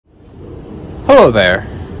Hello there,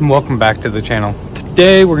 and welcome back to the channel.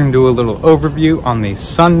 Today we're going to do a little overview on the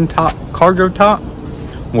Suntop cargo top.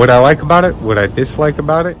 What I like about it, what I dislike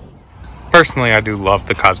about it. Personally, I do love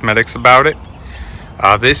the cosmetics about it.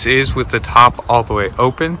 This is with the top all the way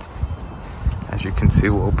open. As you can see,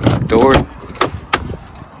 we'll open the door.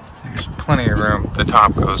 There's plenty of room. The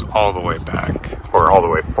top goes all the way back, or all the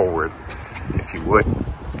way forward, if you would.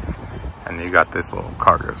 And you got this little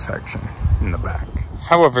cargo section in the back.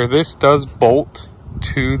 However, this does bolt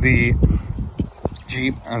to the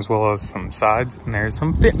Jeep as well as some sides, and there's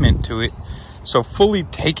some fitment to it. So fully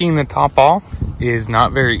taking the top off is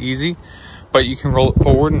not very easy, but you can roll it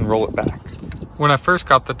forward and roll it back. When I first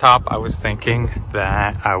got the top, I was thinking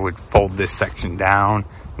that I would fold this section down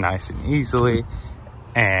nice and easily,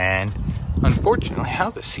 and unfortunately how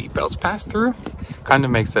the seat belts pass through kind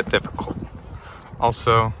of makes that difficult.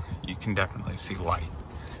 Also, you can definitely see light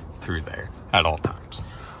through there at all times.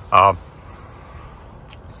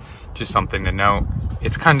 Just something to note,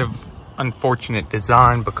 it's kind of unfortunate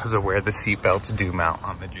design because of where the seat belts do mount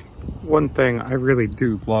on the Jeep. One thing I really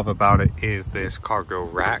do love about it is this cargo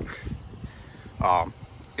rack.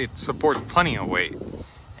 It supports plenty of weight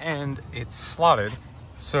and it's slotted,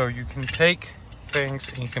 so you can take things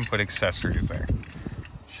and you can put accessories there.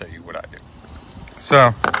 Show you what I do.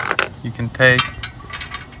 So you can take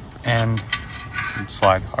and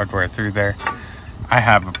slide hardware through there. I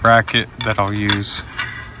have a bracket that I'll use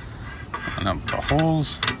on up the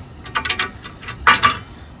holes.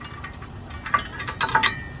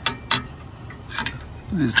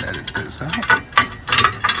 Just edit this out.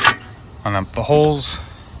 On up the holes.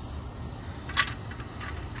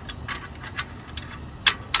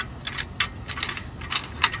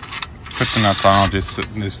 Put the nuts on, I'll just sit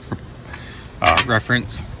in this for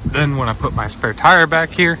reference. Then when I put my spare tire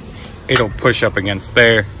back here, it'll push up against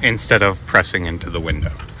there instead of pressing into the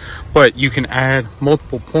window. But you can add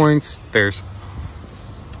multiple points. There's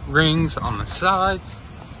rings on the sides,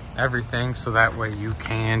 everything, so that way you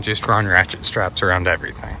can just run ratchet straps around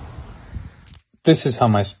everything. This is how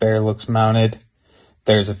my spare looks mounted.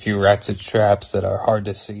 There's a few ratchet straps that are hard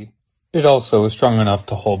to see. It also is strong enough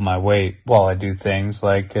to hold my weight while I do things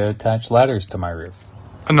like attach ladders to my roof.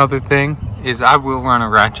 Another thing is I will run a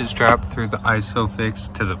ratchet strap through the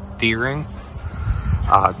ISOFIX to the D-ring.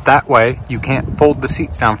 That way you can't fold the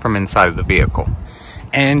seats down from inside of the vehicle.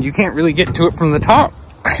 And you can't really get to it from the top.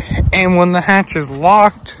 And when the hatch is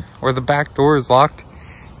locked or the back door is locked,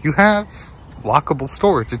 you have lockable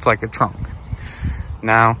storage. It's like a trunk.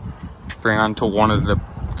 Now, bring on to one of the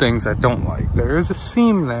things I don't like. There is a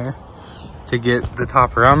seam there to get the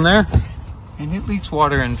top around there, and it leaks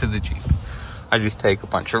water into the Jeep. I just take a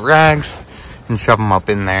bunch of rags and shove them up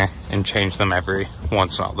in there and change them every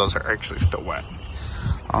once in a while. Those are actually still wet.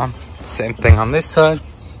 Same thing on this side.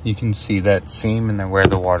 You can see that seam and then where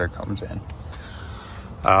the water comes in.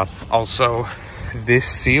 Also, this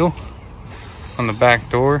seal on the back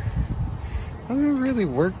door doesn't really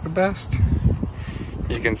work the best.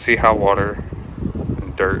 You can see how water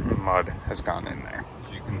and dirt and mud has gone in there.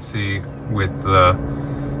 As you can see with the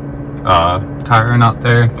tire nut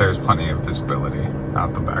there's plenty of visibility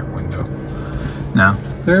out the back window. Now,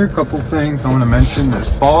 there are a couple things I want to mention. This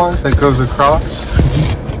bar that goes across,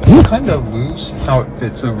 kind of loose how it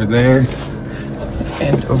fits over there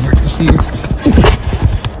and over here.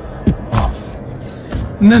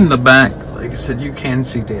 And then the back, like I said, you can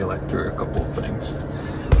see daylight through a couple of things.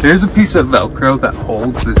 There's a piece of Velcro that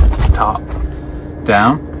holds this top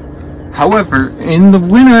down. However, in the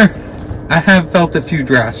winter, I have felt a few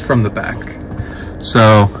drafts from the back.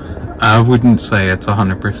 So I wouldn't say it's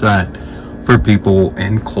 100% for people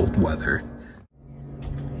in cold weather.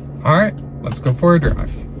 All right, let's go for a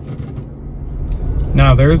drive.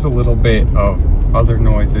 Now there's a little bit of other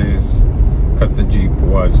noises because the Jeep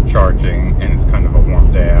was charging and it's kind of a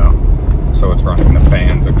warm day out, so it's running the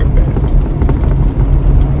fans a good bit.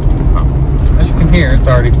 As you can hear, it's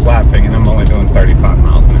already flapping and I'm only doing 35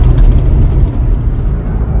 miles an hour.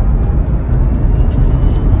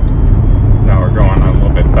 Now we're going a little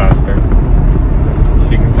bit faster.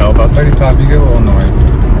 As you can tell, about 35 you get a little noise.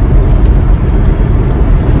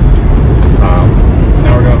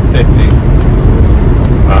 Now we're doing 50.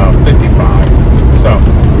 55. So,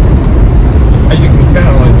 as you can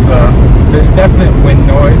tell, it's there's definite wind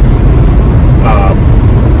noise.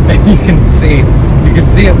 And you can see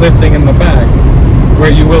it lifting in the back,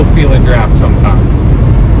 where you will feel a draft sometimes.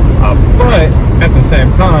 But at the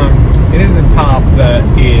same time, it is a top that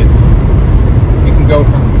is, you can go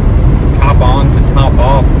from top on to top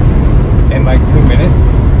off in like 2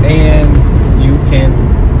 minutes, and you can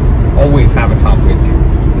always have a top with you.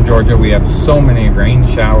 In Georgia, we have so many rain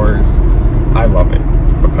showers I love it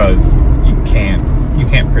because you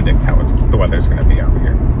can't predict how the weather's going to be out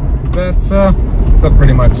here. That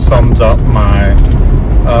pretty much sums up my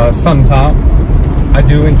Suntop. I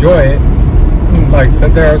do enjoy it. Like I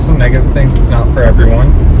said, there are some negative things. It's not for everyone.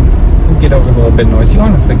 You get over the little bit of noise. You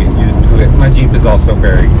honestly get used to it. My Jeep is also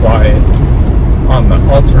very quiet. On the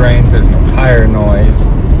all-terrains, there's no tire noise,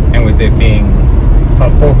 and with it being a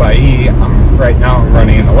 4xe, right now I'm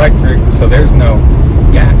running an electric, so there's no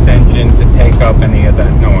gas engine to take up any of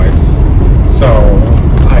that noise. So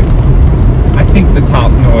I think the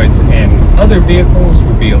top noise in other vehicles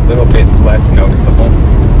would be a little bit less noticeable.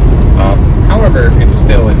 However, it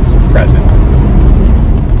still is present.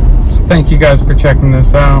 So thank you guys for checking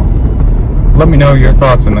this out. Let me know your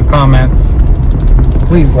thoughts in the comments.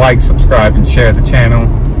 Please like, subscribe, and share the channel.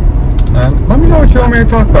 Let me know what you want me to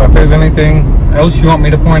talk about. If there's anything else you want me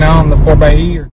to point out on the 4xe.